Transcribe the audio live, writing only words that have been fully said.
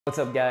What's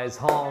up guys,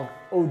 Hong,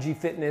 OG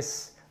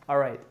Fitness. All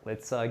right,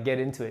 let's get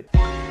into it.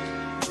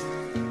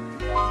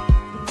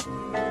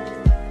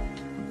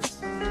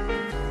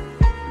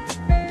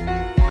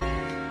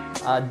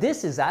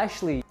 This is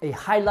actually a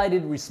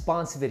highlighted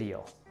response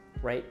video,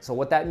 right? So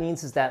what that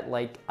means is that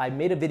I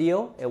made a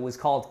video, it was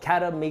called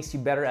Kata makes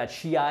you better at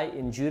Shiai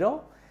in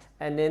Judo.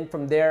 And then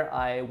from there,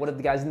 one of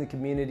the guys in the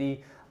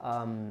community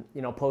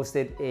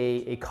posted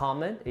a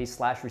comment, a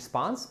slash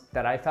response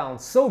that I found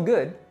so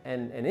good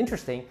and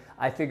interesting,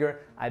 I figure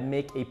I'd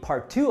make a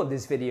part 2 of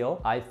this video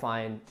I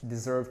find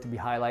deserved to be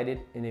highlighted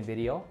in a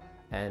video.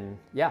 And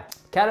yeah,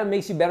 Kata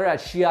makes you better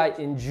at Shiai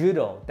in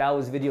Judo. That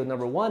was video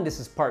number 1. This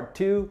is part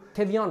 2.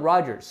 Kevion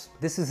Rogers,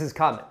 this is his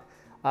comment.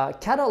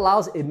 Kata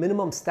allows a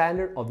minimum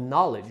standard of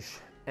knowledge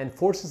and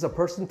forces a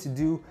person to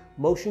do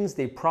motions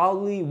they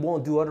probably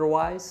won't do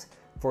otherwise.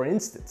 For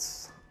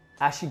instance,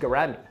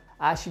 Ashigarami.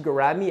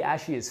 Ashigarami,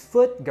 Ashi is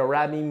foot,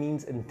 Garami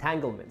means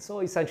entanglement.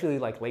 So essentially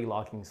like leg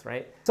lockings,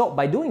 right? So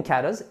by doing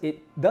katas,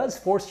 it does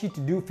force you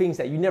to do things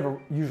that you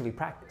never usually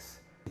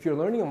practice. If you're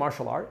learning a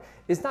martial art,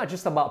 it's not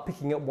just about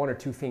picking up 1 or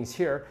 2 things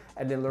here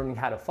and then learning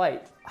how to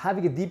fight.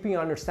 Having a deeper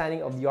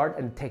understanding of the art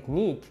and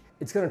technique,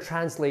 it's gonna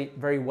translate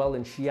very well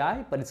in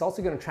Shiai, but it's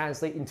also gonna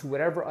translate into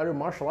whatever other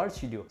martial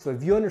arts you do. So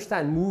if you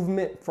understand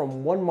movement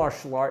from one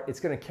martial art,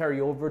 it's gonna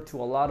carry over to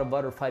a lot of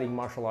other fighting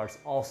martial arts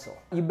also.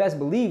 You best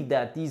believe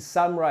that these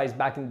samurais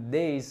back in the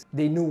days,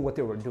 they knew what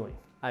they were doing.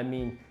 I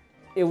mean,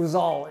 it was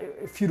all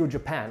feudal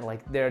Japan,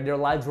 like their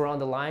lives were on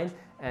the line,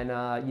 and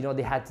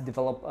they had to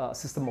develop a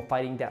system of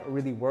fighting that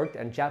really worked,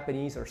 and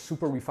Japanese are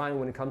super refined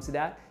when it comes to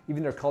that.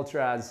 Even their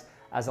culture as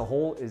a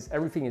whole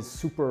everything is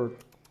super.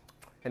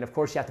 And of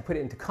course, you have to put it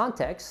into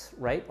context,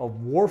 right,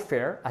 of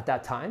warfare at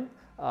that time,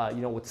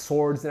 with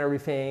swords and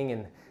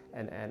everything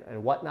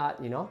and whatnot,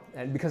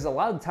 And because a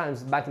lot of the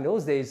times back in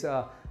those days,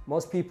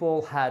 most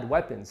people had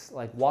weapons,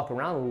 like walk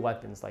around with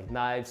weapons, like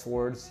knives,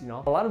 swords,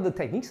 A lot of the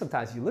techniques,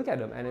 sometimes you look at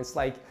them and it's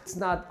like, it's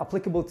not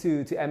applicable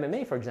to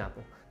MMA, for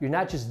example. You're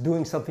not just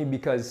doing something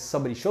because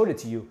somebody showed it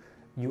to you,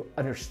 you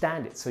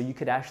understand it. So you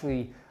could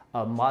actually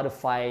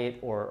modify it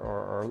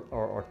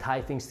or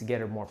tie things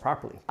together more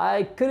properly.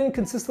 I couldn't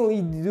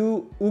consistently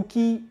do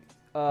uki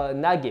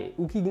nage.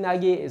 Uki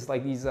nage is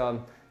like these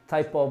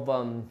type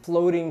of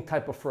floating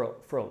type of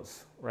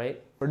throws,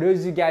 right? For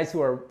those of you guys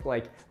who are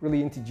like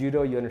really into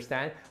judo, you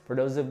understand. For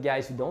those of you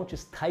guys who don't,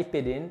 just type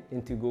it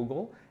into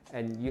Google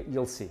and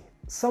you'll see.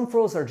 Some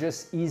throws are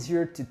just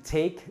easier to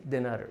take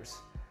than others,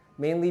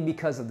 mainly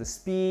because of the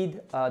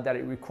speed that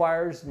it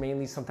requires,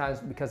 mainly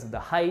sometimes because of the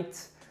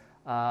height,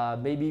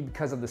 maybe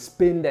because of the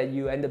spin that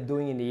you end up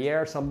doing in the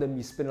air. Some of them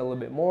you spin a little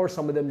bit more,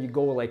 some of them you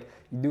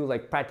do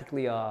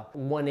practically a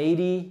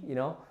 180,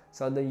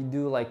 Some of them you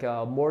do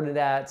more than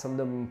that, some of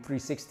them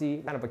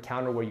 360, kind of a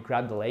counter where you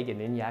grab the leg and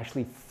then you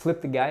actually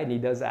flip the guy and he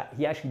does that.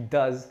 He actually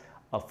does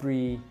a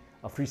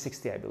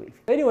 360, I believe.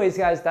 Anyways,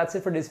 guys, that's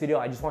it for this video.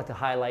 I just wanted to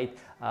highlight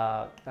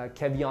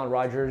Kevion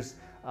Rogers'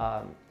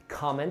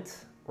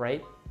 comment,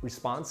 right?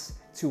 Response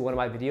to one of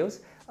my videos.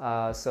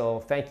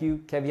 So thank you,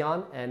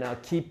 Kevion, and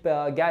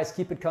guys,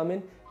 keep it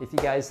coming. If you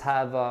guys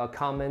have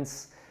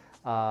comments,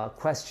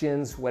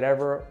 questions,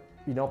 whatever,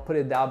 put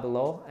it down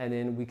below, and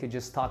then we could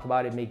just talk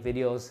about it, make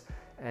videos.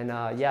 And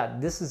yeah,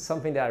 this is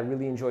something that I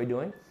really enjoy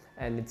doing,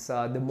 and it's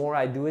the more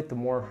I do it, the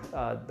more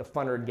the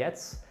funner it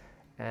gets.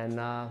 And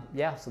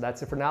yeah, so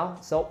that's it for now.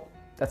 So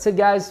that's it,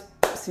 guys.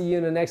 See you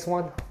in the next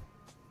one.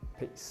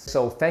 Peace.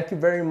 So thank you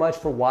very much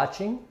for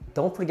watching.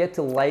 Don't forget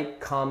to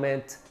like,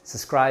 comment,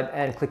 subscribe,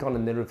 and click on the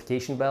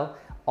notification bell.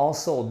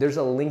 Also, there's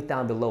a link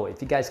down below.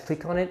 If you guys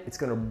click on it, it's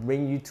gonna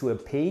bring you to a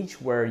page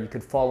where you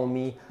could follow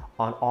me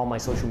on all my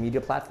social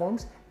media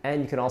platforms.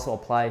 And you can also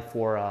apply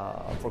for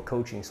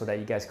coaching so that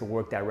you guys can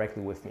work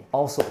directly with me.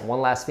 Also,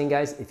 one last thing,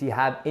 guys, if you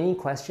have any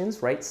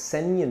questions, right,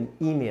 send me an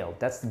email.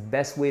 That's the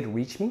best way to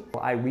reach me.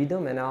 I read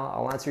them and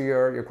I'll answer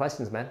your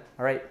questions, man.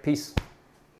 All right, peace.